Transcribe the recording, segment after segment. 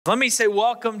Let me say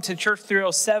welcome to Church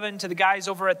 307, to the guys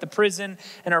over at the prison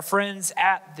and our friends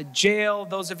at the jail,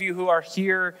 those of you who are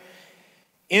here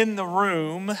in the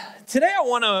room. Today I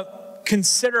want to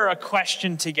consider a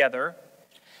question together.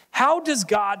 How does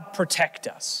God protect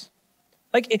us?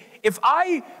 Like, if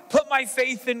I put my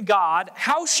faith in God,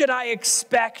 how should I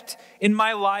expect in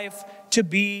my life to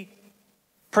be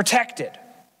protected?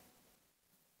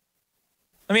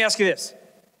 Let me ask you this.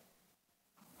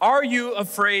 Are you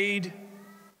afraid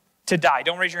to die?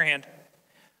 Don't raise your hand.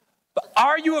 But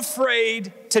are you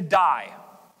afraid to die?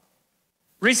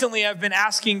 Recently, I've been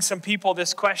asking some people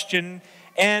this question,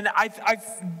 and I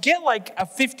get like a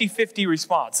 50-50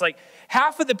 response. Like,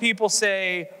 half of the people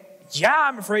say, yeah,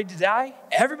 I'm afraid to die.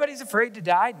 Everybody's afraid to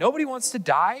die. Nobody wants to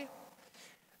die.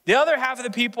 The other half of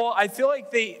the people, I feel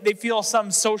like they feel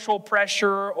some social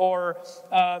pressure, or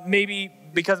maybe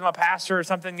because I'm a pastor or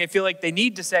something, they feel like they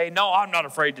need to say, no, I'm not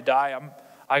afraid to die.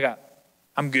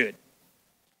 I'm good.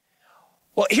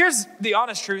 Well, here's the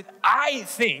honest truth. I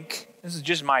think, this is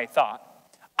just my thought,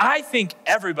 I think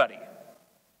everybody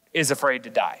is afraid to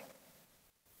die.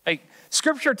 Like,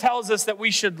 Scripture tells us that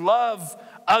we should love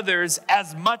others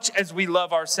as much as we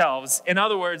love ourselves. In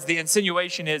other words, the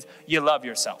insinuation is you love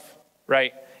yourself,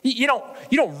 right? You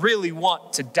don't really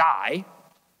want to die.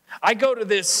 I go to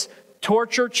this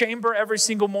torture chamber every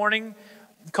single morning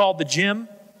called the gym.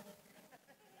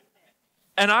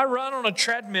 And I run on a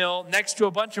treadmill next to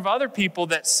a bunch of other people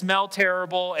that smell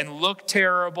terrible and look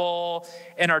terrible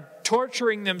and are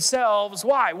torturing themselves.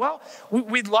 Why? Well,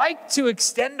 we'd like to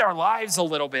extend our lives a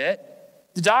little bit.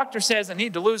 The doctor says I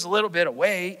need to lose a little bit of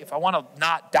weight if I want to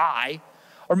not die.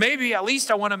 Or maybe at least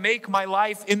I want to make my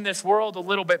life in this world a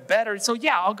little bit better. So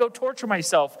yeah, I'll go torture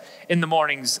myself in the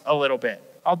mornings a little bit.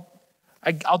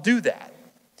 I'll do that.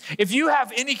 If you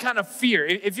have any kind of fear,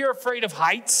 if you're afraid of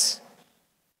heights,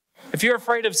 if you're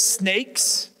afraid of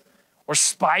snakes or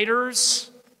spiders,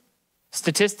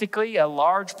 statistically, a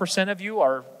large percent of you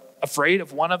are afraid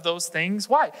of one of those things.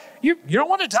 Why? You don't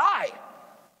want to die.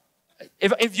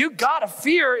 If you got a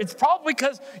fear, it's probably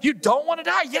because you don't want to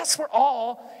die. Yes, we're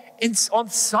all, on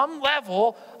some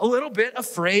level, a little bit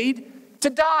afraid to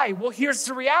die. Well, here's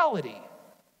the reality.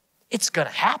 It's going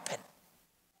to happen.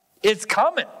 It's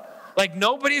coming. Like,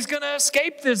 nobody's going to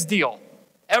escape this deal.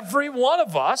 Every one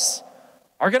of us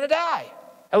are going to die.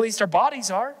 At least our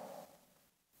bodies are,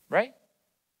 right?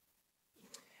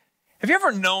 Have you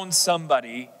ever known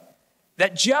somebody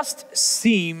that just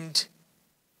seemed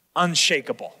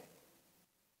unshakable?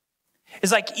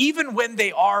 It's like even when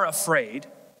they are afraid,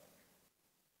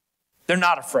 they're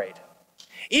not afraid.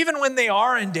 Even when they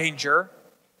are in danger,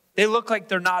 they look like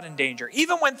they're not in danger.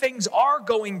 Even when things are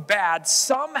going bad,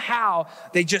 somehow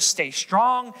they just stay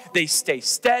strong, they stay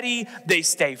steady, they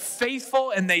stay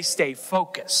faithful, and they stay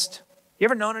focused. You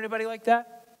ever known anybody like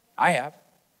that? I have.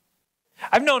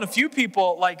 I've known a few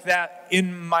people like that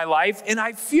in my life, and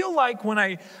I feel like when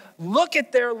I look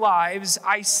at their lives,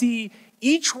 I see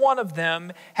each one of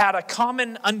them had a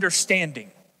common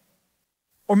understanding.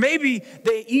 Or maybe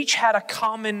they each had a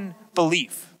common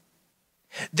belief.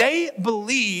 They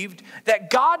believed that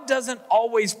God doesn't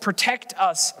always protect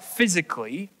us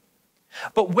physically,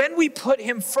 but when we put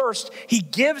him first, he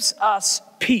gives us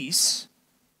peace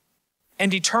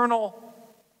and eternal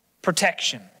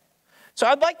protection. So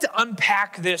I'd like to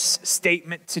unpack this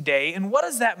statement today. And what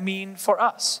does that mean for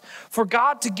us? For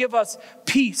God to give us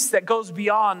peace that goes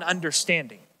beyond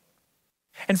understanding.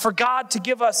 And for God to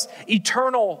give us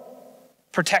eternal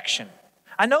protection.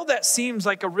 I know that seems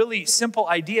like a really simple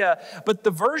idea, but the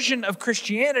version of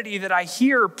Christianity that I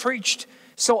hear preached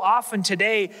so often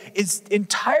today is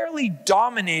entirely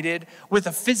dominated with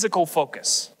a physical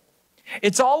focus.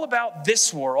 It's all about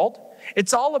this world.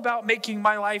 It's all about making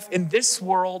my life in this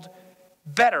world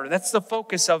better. That's the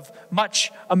focus of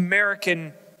much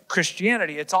American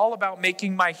Christianity. It's all about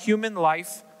making my human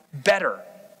life better.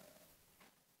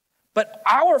 But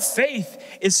our faith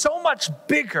is so much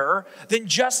bigger than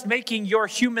just making your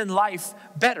human life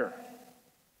better.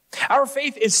 Our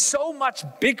faith is so much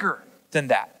bigger than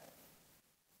that.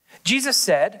 Jesus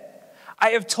said, I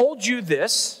have told you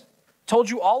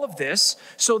all of this,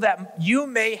 so that you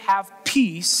may have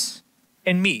peace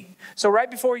in me. So right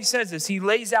before he says this, he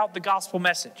lays out the gospel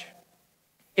message.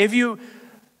 If you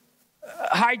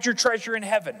hide your treasure in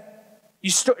heaven, you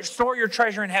store your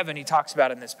treasure in heaven, he talks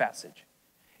about in this passage.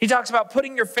 He talks about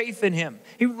putting your faith in him.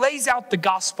 He lays out the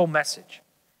gospel message.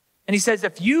 And he says,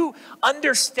 if you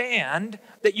understand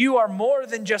that you are more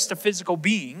than just a physical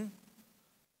being,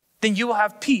 then you will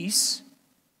have peace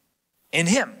in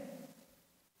him.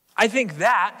 I think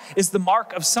that is the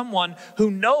mark of someone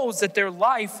who knows that their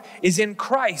life is in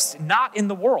Christ, not in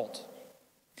the world.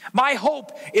 My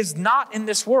hope is not in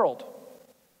this world.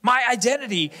 My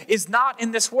identity is not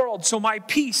in this world, so my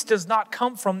peace does not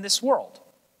come from this world.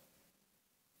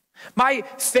 My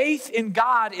faith in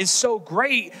God is so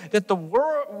great that the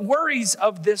worries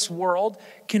of this world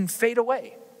can fade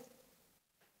away.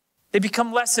 They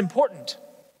become less important.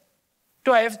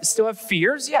 Do I still have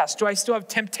fears? Yes. Do I still have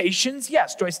temptations?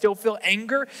 Yes. Do I still feel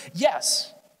anger?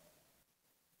 Yes.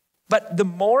 But the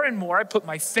more and more I put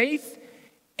my faith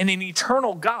in an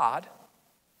eternal God,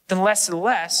 then less and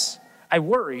less I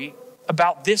worry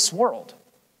about this world.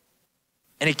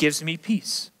 And it gives me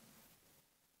peace.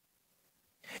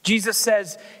 Jesus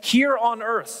says, here on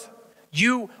earth,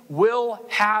 you will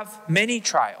have many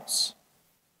trials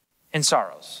and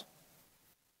sorrows.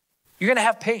 You're going to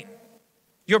have pain.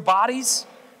 Your bodies,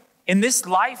 in this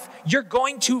life, you're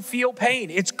going to feel pain.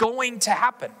 It's going to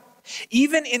happen.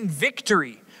 Even in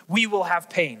victory, we will have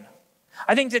pain.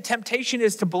 I think the temptation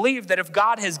is to believe that if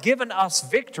God has given us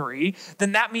victory,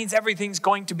 then that means everything's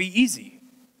going to be easy.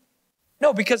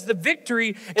 No, because the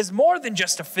victory is more than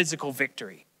just a physical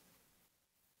victory.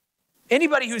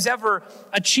 Anybody who's ever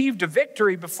achieved a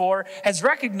victory before has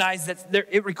recognized that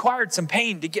it required some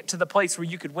pain to get to the place where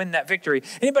you could win that victory.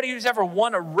 Anybody who's ever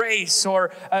won a race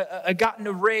or gotten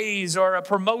a raise or a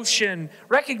promotion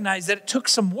recognized that it took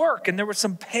some work and there was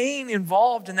some pain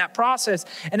involved in that process.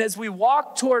 And as we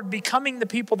walk toward becoming the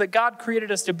people that God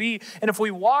created us to be, and if we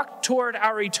walk toward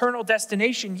our eternal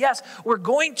destination, yes, we're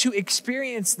going to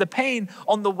experience the pain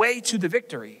on the way to the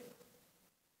victory.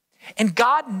 And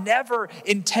God never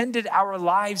intended our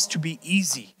lives to be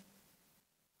easy.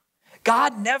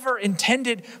 God never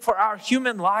intended for our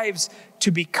human lives to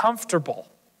be comfortable.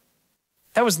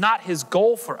 That was not his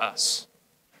goal for us.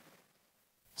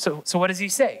 So what does he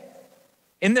say?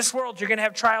 In this world, you're going to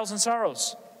have trials and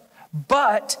sorrows.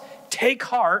 But take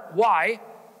heart. Why?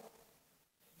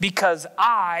 Because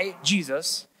I,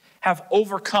 Jesus, have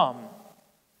overcome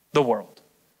the world.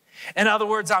 In other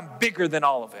words, I'm bigger than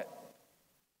all of it.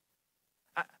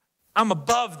 I'm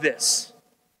above this.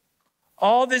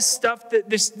 All this stuff,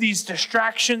 these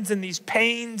distractions and these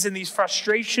pains and these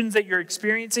frustrations that you're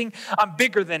experiencing, I'm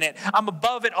bigger than it. I'm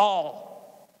above it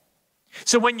all.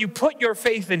 So when you put your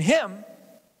faith in him,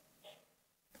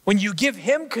 when you give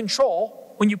him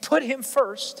control, when you put him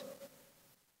first,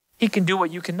 he can do what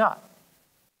you cannot.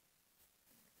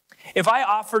 If I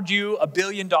offered you $1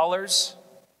 billion,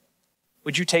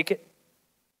 would you take it?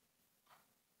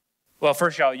 Well,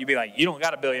 first of all, you'd be like, you don't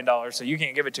got $1 billion, so you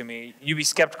can't give it to me. You'd be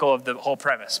skeptical of the whole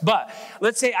premise. But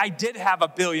let's say I did have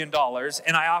 $1 billion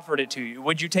and I offered it to you.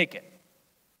 Would you take it?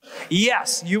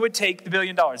 Yes, you would take the $1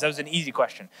 billion. That was an easy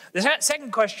question. The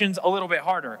second question's a little bit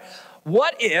harder.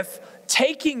 What if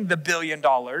taking the $1 billion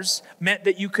meant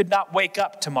that you could not wake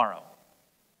up tomorrow?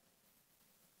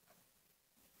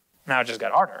 Now it just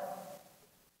got harder.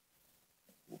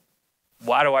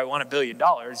 Why do I want $1 billion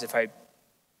if I'm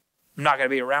not going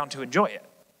to be around to enjoy it,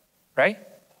 right?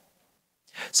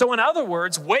 So in other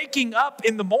words, waking up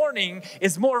in the morning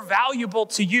is more valuable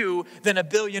to you than $1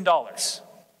 billion.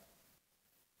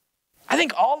 I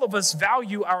think all of us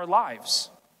value our lives.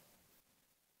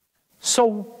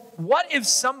 So what if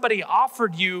somebody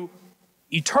offered you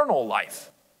eternal life?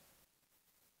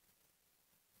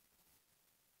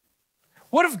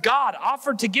 What if God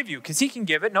offered to give you, because he can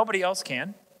give it, nobody else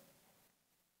can.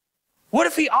 What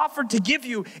if he offered to give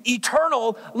you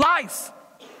eternal life?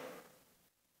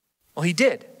 Well, he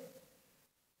did.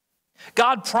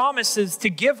 God promises to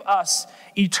give us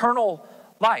eternal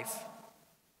life.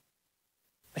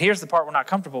 But here's the part we're not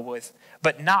comfortable with,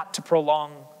 but not to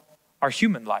prolong our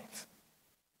human life.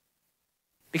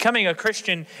 Becoming a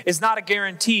Christian is not a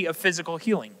guarantee of physical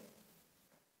healing.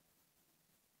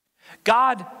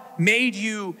 God made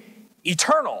you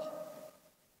eternal.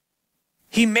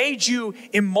 He made you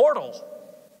immortal.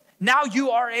 Now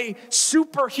you are a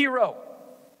superhero.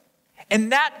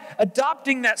 And that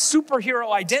adopting that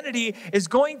superhero identity is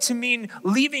going to mean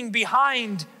leaving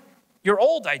behind your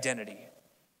old identity.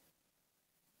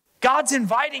 God's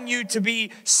inviting you to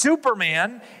be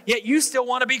Superman, yet you still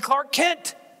want to be Clark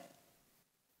Kent.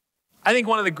 I think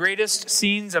one of the greatest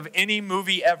scenes of any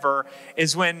movie ever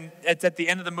is when it's at the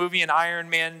end of the movie and Iron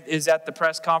Man is at the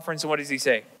press conference, and what does he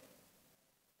say?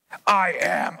 I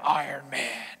am Iron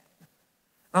Man.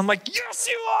 And I'm like, yes,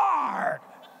 you are.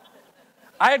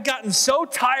 I had gotten so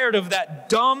tired of that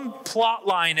dumb plot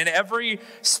line in every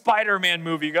Spider-Man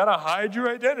movie. You got to hide your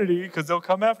identity because they'll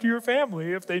come after your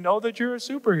family if they know that you're a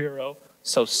superhero.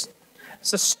 So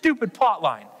it's a stupid plot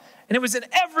line. And it was in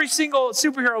every single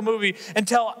superhero movie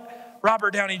until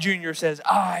Robert Downey Jr. says,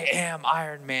 I am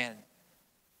Iron Man.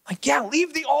 Like, yeah,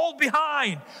 leave the old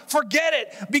behind. Forget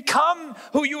it. Become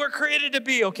who you were created to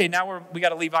be. Okay, now we got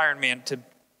to leave Iron Man to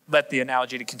let the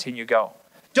analogy to continue go.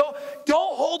 Don't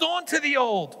hold on to the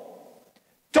old.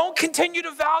 Don't continue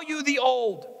to value the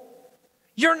old.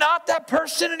 You're not that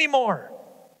person anymore.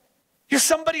 You're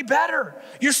somebody better.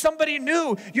 You're somebody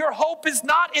new. Your hope is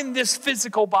not in this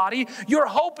physical body. Your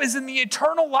hope is in the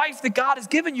eternal life that God has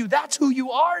given you. That's who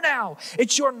you are now.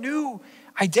 It's your new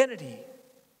identity.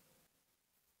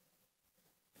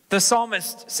 The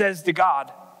psalmist says to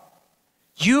God,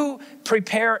 you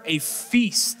prepare a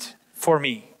feast for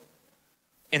me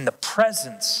in the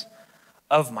presence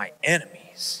of my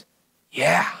enemies.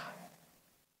 Yeah.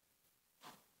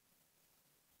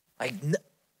 Like,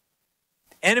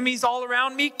 enemies all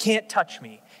around me can't touch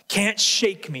me, can't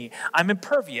shake me. I'm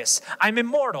impervious. I'm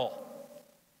immortal.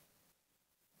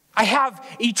 I have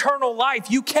eternal life.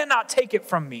 You cannot take it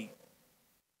from me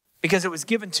because it was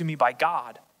given to me by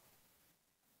God.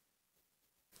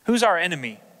 Who's our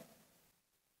enemy?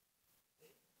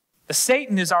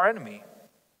 Satan is our enemy.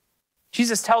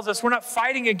 Jesus tells us we're not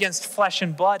fighting against flesh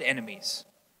and blood enemies.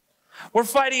 We're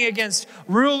fighting against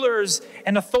rulers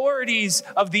and authorities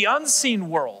of the unseen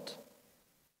world.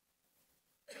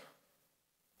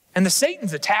 And the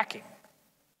Satan's attacking.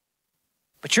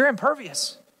 But you're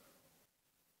impervious.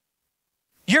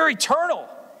 You're eternal.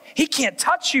 He can't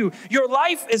touch you. Your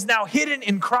life is now hidden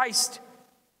in Christ,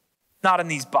 not in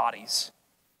these bodies.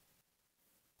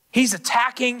 He's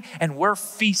attacking and we're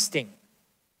feasting.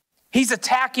 He's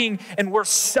attacking and we're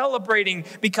celebrating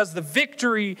because the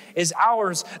victory is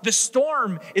ours. The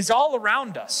storm is all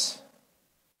around us,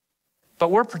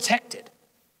 but we're protected.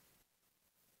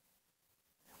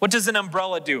 What does an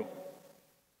umbrella do?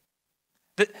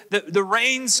 The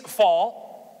rains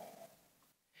fall,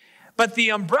 but the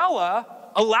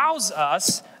umbrella allows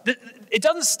us, it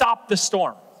doesn't stop the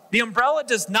storm. The umbrella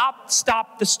does not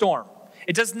stop the storm.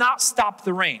 It does not stop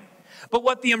the rain. But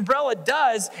what the umbrella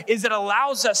does is it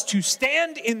allows us to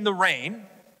stand in the rain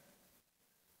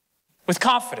with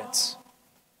confidence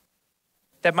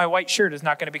that my white shirt is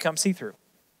not going to become see-through.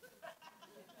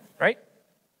 Right?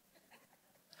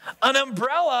 An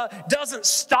umbrella doesn't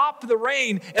stop the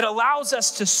rain. It allows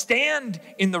us to stand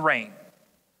in the rain.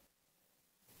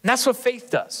 And that's what faith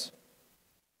does.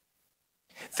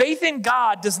 Faith in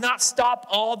God does not stop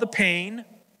all the pain.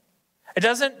 It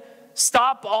doesn't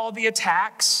stop all the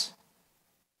attacks.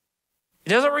 It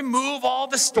doesn't remove all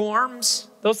the storms.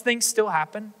 Those things still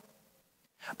happen.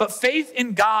 But faith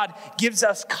in God gives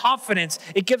us confidence.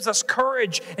 It gives us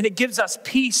courage, and it gives us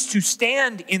peace to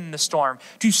stand in the storm,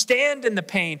 to stand in the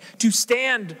pain, to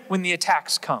stand when the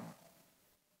attacks come.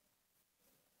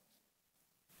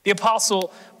 The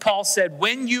Apostle Paul said,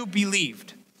 when you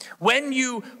believed, when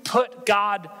you put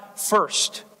God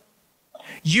first,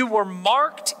 you were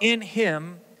marked in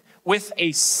him with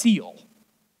a seal.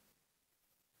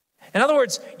 In other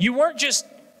words, you weren't just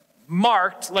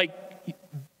marked like,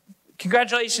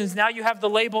 congratulations, now you have the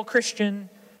label Christian.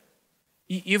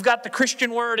 You've got the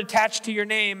Christian word attached to your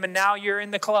name and now you're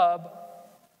in the club.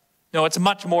 No, it's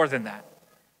much more than that.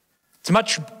 It's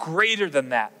much greater than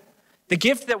that. The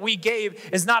gift that we gave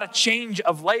is not a change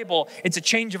of label. It's a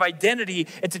change of identity.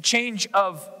 It's a change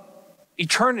of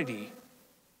eternity.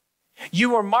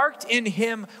 You were marked in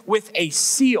him with a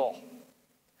seal,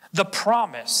 the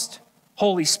promised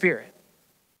Holy Spirit.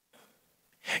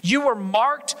 You were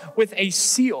marked with a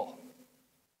seal.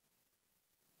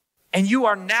 And you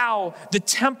are now the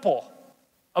temple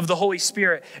of the Holy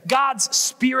Spirit. God's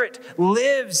Spirit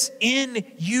lives in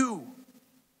you.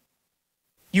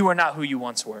 You are not who you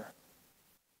once were.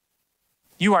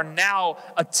 You are now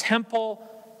a temple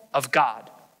of God.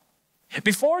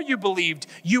 Before you believed,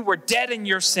 you were dead in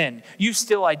your sin. You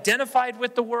still identified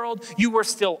with the world. You were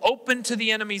still open to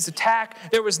the enemy's attack.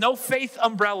 There was no faith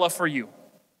umbrella for you.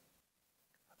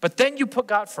 But then you put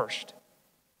God first.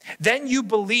 Then you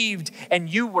believed and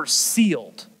you were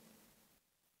sealed.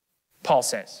 Paul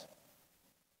says.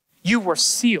 You were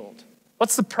sealed.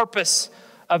 What's the purpose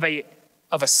of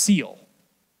a seal?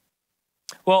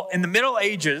 Well, in the Middle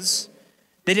Ages,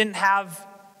 they didn't have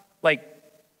like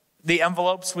the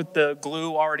envelopes with the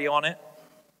glue already on it.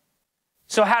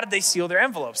 So how did they seal their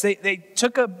envelopes? They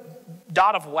took a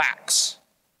dot of wax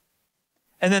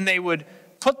and then they would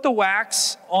put the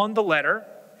wax on the letter,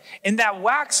 and that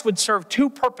wax would serve two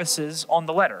purposes on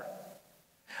the letter.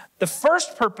 The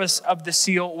first purpose of the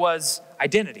seal was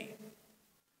identity.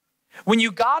 When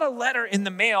you got a letter in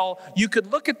the mail, you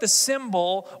could look at the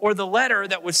symbol or the letter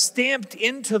that was stamped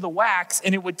into the wax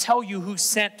and it would tell you who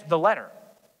sent the letter,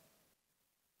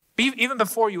 even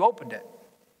before you opened it.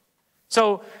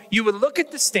 So you would look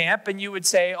at the stamp and you would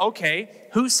say, okay,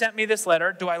 who sent me this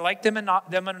letter? Do I like them or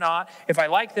not? If I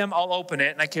like them, I'll open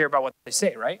it and I care about what they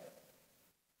say, right?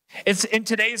 It's in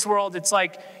today's world, it's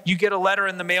like you get a letter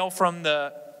in the mail from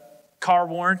the car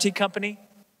warranty company.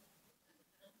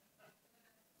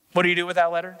 What do you do with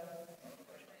that letter?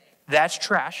 That's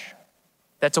trash.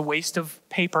 That's a waste of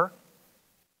paper.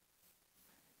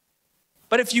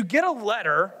 But if you get a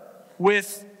letter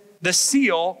with the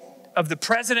seal of the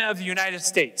President of the United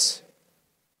States,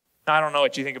 now, I don't know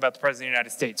what you think about the President of the United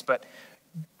States, but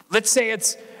let's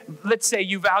say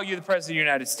you value the President of the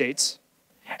United States,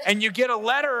 and you get a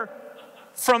letter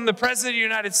from the President of the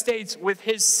United States with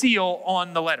his seal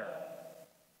on the letter.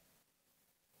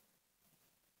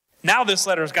 Now this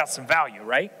letter's got some value,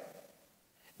 right?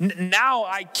 Now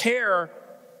I care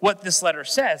what this letter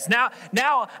says.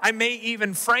 Now I may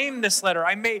even frame this letter.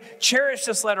 I may cherish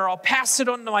this letter. I'll pass it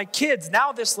on to my kids.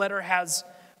 Now this letter has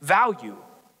value.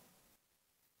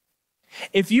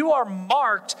 If you are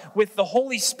marked with the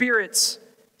Holy Spirit's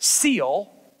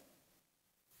seal,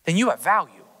 then you have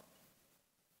value.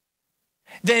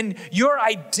 Then your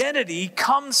identity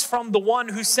comes from the one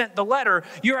who sent the letter.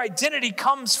 Your identity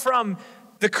comes from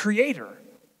the Creator.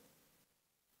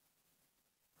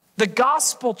 The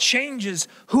gospel changes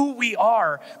who we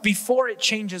are before it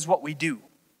changes what we do. Can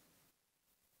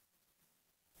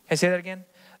I say that again?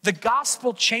 The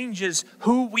gospel changes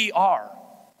who we are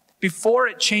before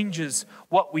it changes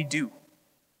what we do.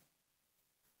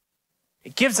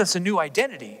 It gives us a new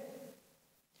identity.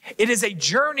 It is a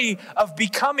journey of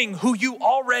becoming who you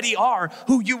already are,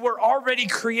 who you were already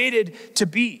created to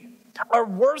be. Our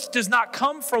worth does not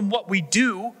come from what we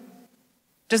do,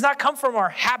 does not come from our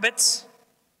habits.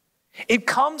 It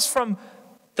comes from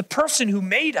the person who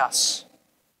made us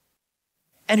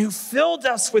and who filled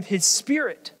us with his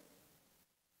Spirit.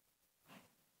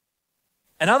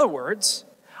 In other words,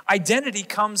 identity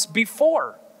comes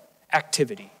before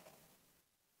activity.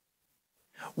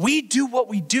 We do what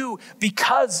we do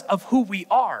because of who we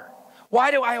are.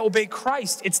 Why do I obey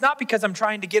Christ? It's not because I'm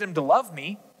trying to get him to love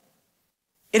me.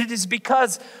 It is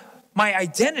because my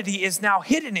identity is now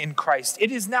hidden in Christ.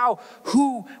 It is now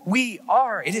who we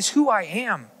are. It is who I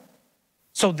am.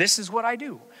 So this is what I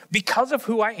do. Because of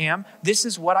who I am, this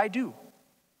is what I do.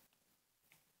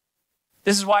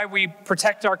 This is why we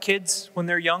protect our kids when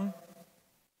they're young.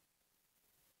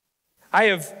 I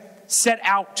have set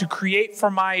out to create for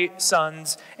my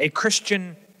sons a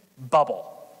Christian bubble.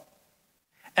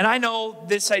 And I know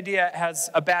this idea has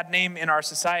a bad name in our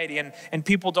society, and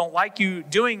people don't like you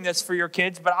doing this for your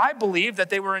kids, but I believe that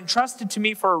they were entrusted to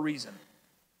me for a reason,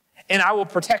 and I will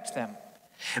protect them.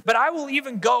 But I will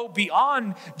even go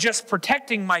beyond just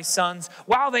protecting my sons.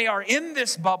 While they are in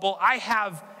this bubble, I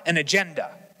have an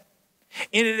agenda,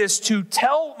 and it is to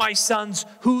tell my sons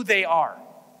who they are,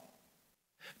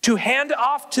 to hand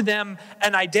off to them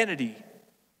an identity.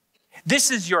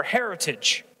 This is your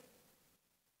heritage.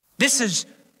 This is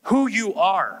who you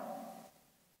are.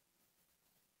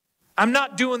 I'm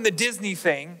not doing the Disney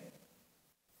thing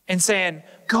and saying,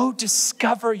 go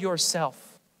discover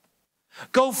yourself.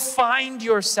 Go find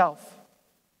yourself.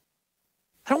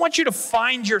 I don't want you to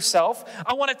find yourself.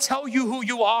 I want to tell you who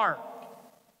you are.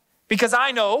 Because I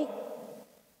know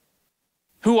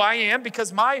who I am,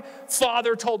 because my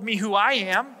Father told me who I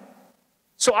am.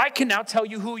 So I can now tell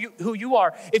you who you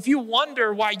are. If you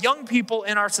wonder why young people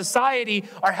in our society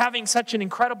are having such an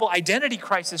incredible identity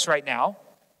crisis right now,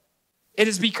 it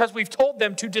is because we've told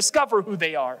them to discover who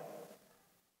they are.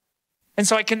 And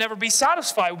so I can never be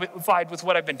satisfied with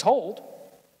what I've been told.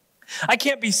 I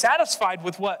can't be satisfied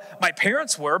with what my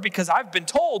parents were because I've been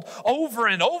told over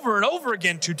and over and over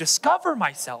again to discover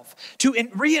myself, to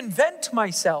reinvent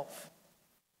myself.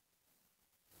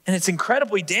 And it's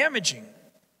incredibly damaging.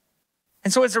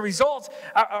 And so as a result,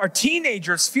 our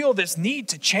teenagers feel this need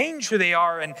to change who they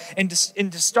are and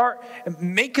to start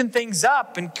making things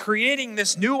up and creating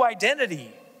this new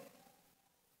identity.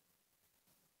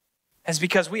 It's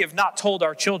because we have not told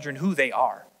our children who they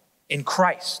are in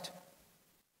Christ,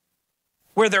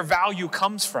 where their value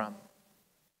comes from,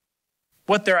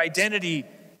 what their identity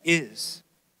is.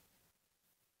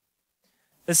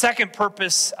 The second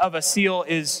purpose of a seal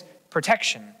is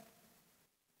protection.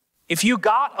 If you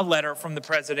got a letter from the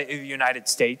President of the United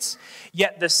States,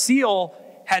 yet the seal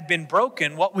had been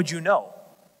broken, what would you know?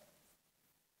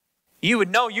 You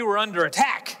would know you were under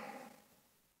attack.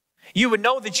 You would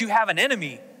know that you have an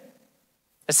enemy,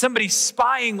 that somebody's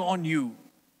spying on you,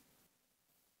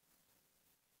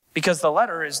 because the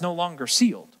letter is no longer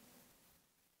sealed.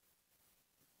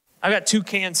 I've got 2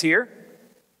 cans here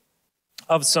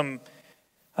of some,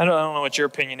 I don't know what your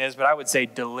opinion is, but I would say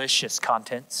delicious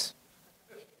contents.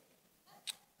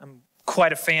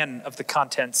 quite a fan of the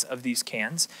contents of these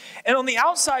cans. And on the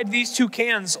outside, these two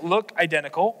cans look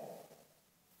identical.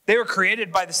 They were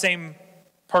created by the same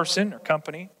person or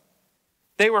company.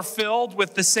 They were filled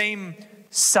with the same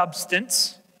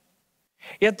substance.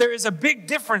 Yet there is a big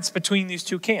difference between these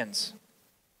two cans.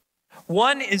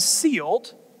 One is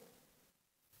sealed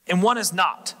and one is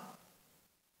not.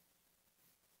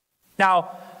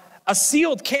 Now, a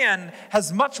sealed can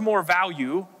has much more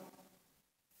value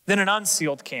than an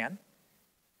unsealed can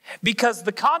because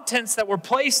the contents that were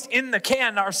placed in the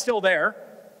can are still there.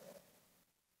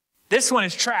 This one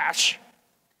is trash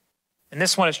and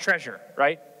this one is treasure,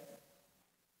 right?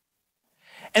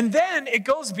 And then it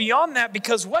goes beyond that,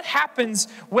 because what happens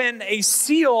when a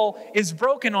seal is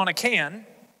broken on a can?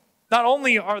 Not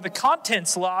only are the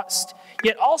contents lost,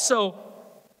 yet also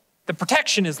the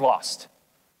protection is lost.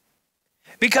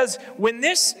 Because when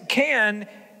this can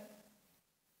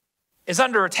is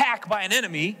under attack by an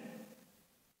enemy,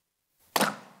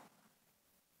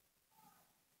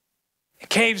 it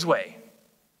caves way.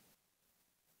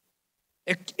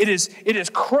 It is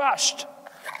crushed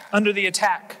under the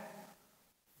attack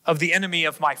of the enemy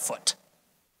of my foot.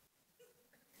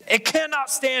 It cannot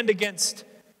stand against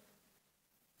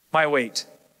my weight.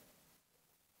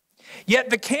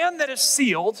 Yet the can that is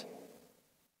sealed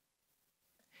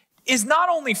is not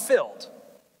only filled,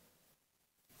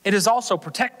 it is also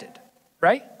protected,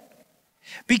 right?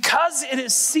 Because it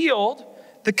is sealed,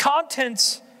 the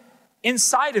contents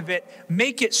inside of it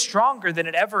make it stronger than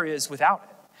it ever is without it.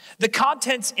 The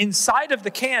contents inside of the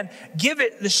can give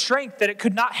it the strength that it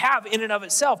could not have in and of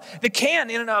itself. The can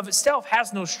in and of itself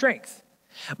has no strength.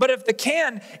 But if the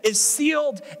can is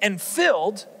sealed and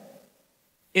filled,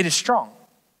 it is strong.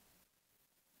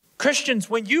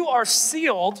 Christians, when you are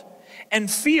sealed and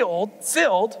filled,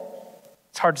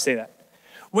 it's hard to say that.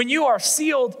 When you are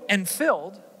sealed and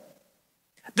filled,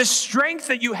 the strength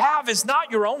that you have is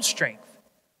not your own strength.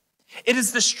 It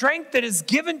is the strength that is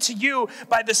given to you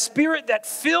by the Spirit that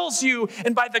fills you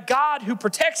and by the God who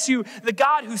protects you, the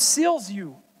God who seals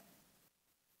you.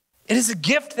 It is a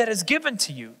gift that is given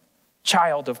to you,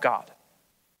 child of God.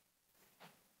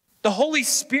 The Holy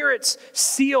Spirit's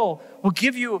seal will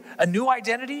give you a new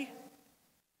identity,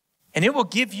 and it will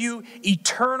give you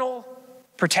eternal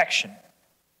protection.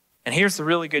 And here's the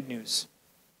really good news.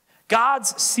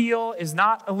 God's seal is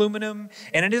not aluminum,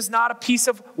 and it is not a piece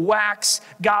of wax.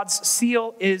 God's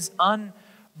seal is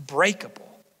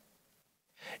unbreakable.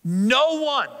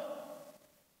 No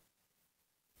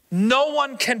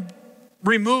one can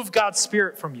remove God's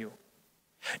Spirit from you.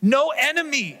 No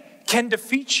enemy can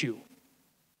defeat you.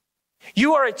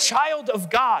 You are a child of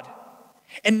God,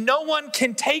 and no one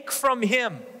can take from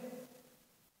him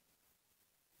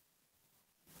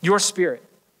your spirit.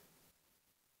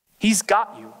 He's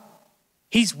got you.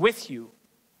 He's with you.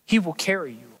 He will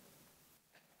carry you.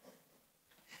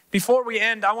 Before we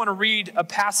end, I want to read a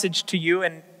passage to you,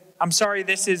 and I'm sorry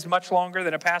this is much longer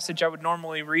than a passage I would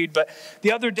normally read, but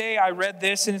the other day I read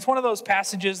this, and it's one of those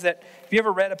passages that, if you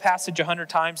ever read a passage 100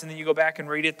 times and then you go back and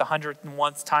read it the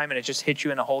 101st time and it just hits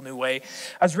you in a whole new way.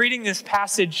 I was reading this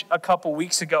passage a couple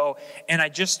weeks ago, and I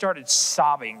just started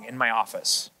sobbing in my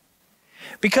office.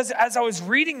 Because as I was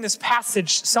reading this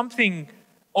passage, something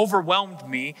overwhelmed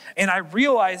me, and I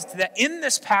realized that in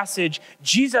this passage,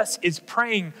 Jesus is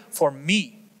praying for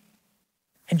me.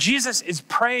 And Jesus is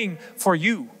praying for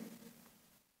you.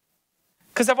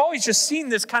 Because I've always just seen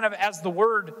this kind of as the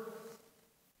word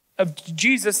of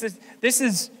Jesus. This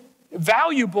is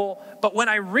valuable, but when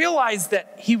I realized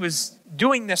that he was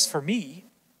doing this for me,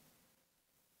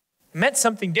 it meant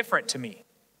something different to me.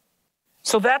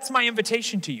 So that's my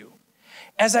invitation to you.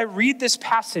 As I read this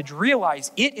passage,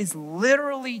 realize it is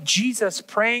literally Jesus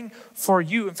praying for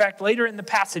you. In fact, later in the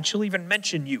passage, he'll even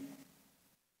mention you.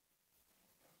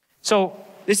 So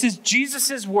this is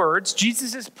Jesus' words,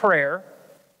 Jesus' prayer,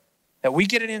 that we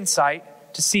get an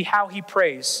insight to see how he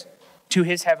prays to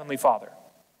his heavenly Father.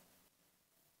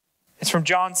 It's from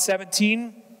John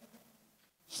 17,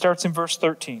 starts in verse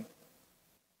 13.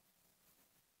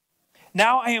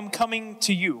 Now I am coming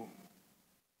to you.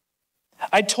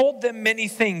 I told them many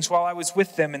things while I was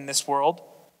with them in this world,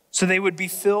 so they would be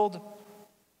filled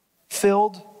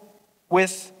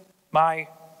with my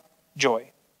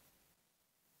joy.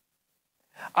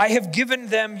 I have given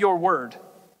them your word,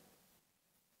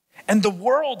 and the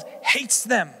world hates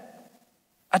them,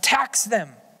 attacks them,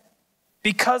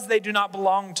 because they do not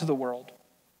belong to the world,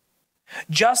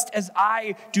 just as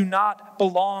I do not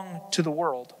belong to the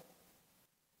world.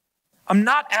 I'm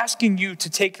not asking you to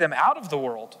take them out of the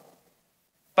world,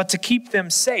 but to keep them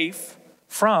safe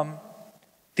from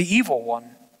the evil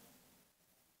one.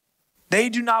 They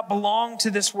do not belong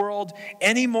to this world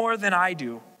any more than I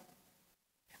do.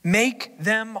 Make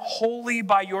them holy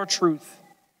by your truth.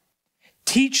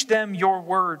 Teach them your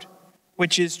word,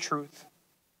 which is truth.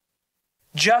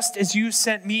 Just as you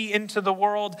sent me into the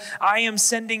world, I am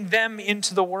sending them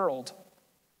into the world.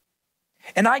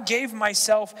 And I gave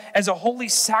myself as a holy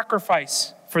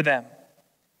sacrifice for them,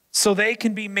 so they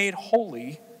can be made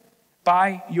holy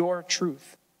by your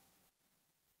truth.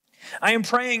 I am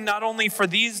praying not only for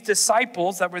these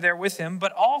disciples that were there with him,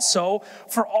 but also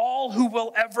for all who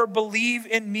will ever believe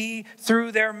in me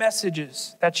through their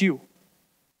messages. That's you.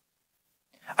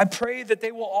 I pray that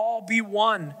they will all be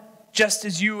one, just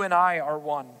as you and I are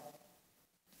one.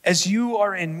 As you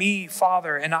are in me,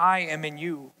 Father, and I am in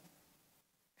you.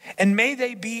 And may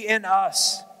they be in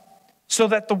us, so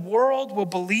that the world will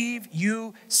believe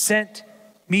you sent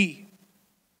me.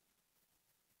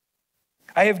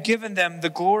 I have given them the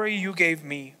glory you gave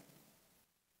me,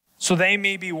 so they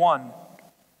may be one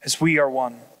as we are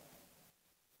one.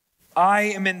 I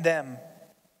am in them,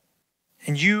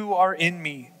 and you are in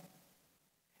me.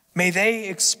 May they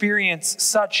experience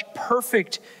such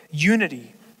perfect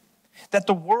unity that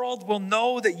the world will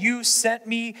know that you sent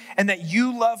me and that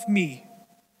you love me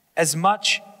as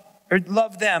much, or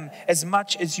love them as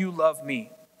much as you love me.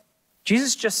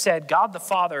 Jesus just said God the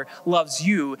Father loves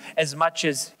you as much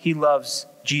as he loves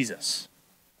Jesus.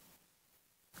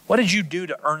 What did you do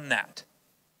to earn that?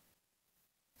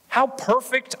 How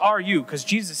perfect are you? Because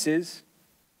Jesus is.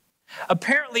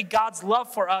 Apparently, God's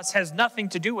love for us has nothing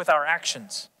to do with our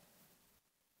actions.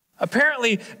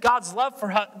 Apparently, God's love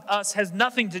for us has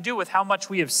nothing to do with how much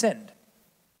we have sinned.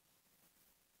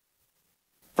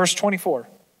 Verse 24.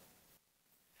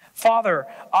 Father,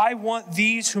 I want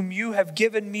these whom you have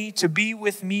given me to be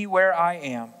with me where I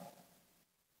am.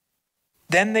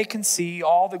 Then they can see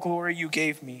all the glory you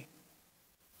gave me,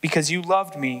 because you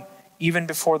loved me even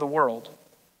before the world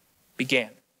began.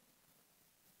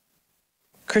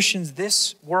 Christians,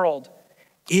 this world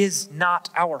is not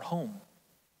our home.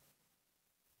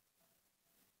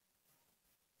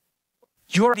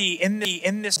 Your in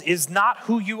this is not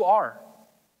who you are.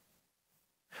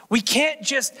 We can't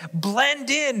just blend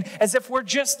in as if we're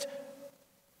just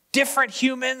different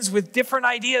humans with different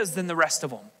ideas than the rest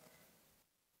of them.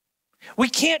 We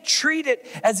can't treat it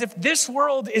as if this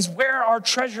world is where our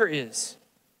treasure is.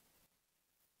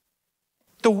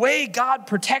 The way God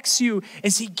protects you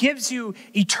is he gives you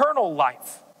eternal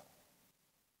life.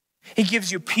 He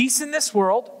gives you peace in this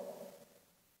world.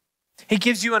 He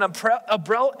gives you an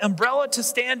umbrella to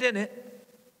stand in it.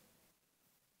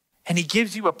 And he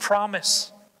gives you a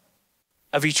promise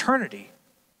of eternity.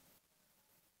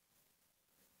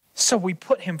 So we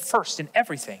put him first in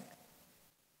everything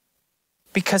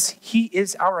because he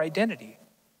is our identity.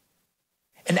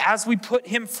 And as we put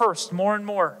him first more and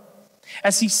more,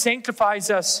 as he sanctifies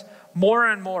us more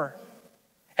and more,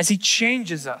 as he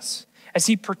changes us, as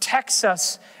he protects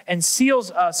us and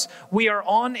seals us, we are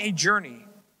on a journey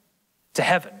to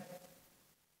heaven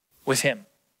with him.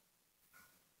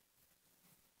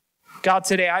 God,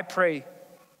 today I pray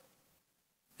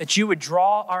that you would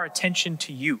draw our attention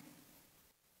to you.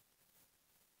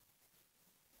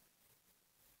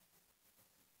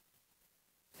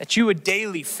 That you would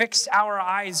daily fix our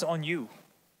eyes on you.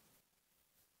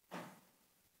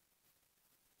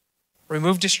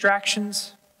 Remove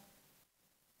distractions.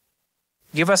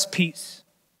 Give us peace.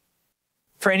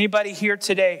 For anybody here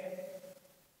today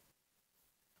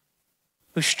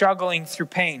who's struggling through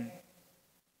pain,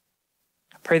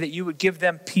 I pray that you would give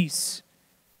them peace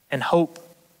and hope.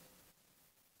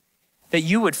 That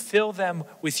you would fill them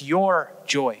with your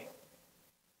joy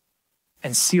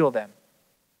and seal them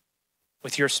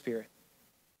with your Spirit.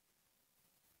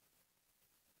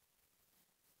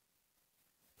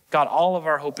 God, all of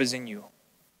our hope is in you.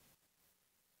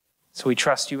 So we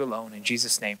trust you alone. In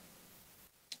Jesus' name,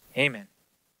 amen.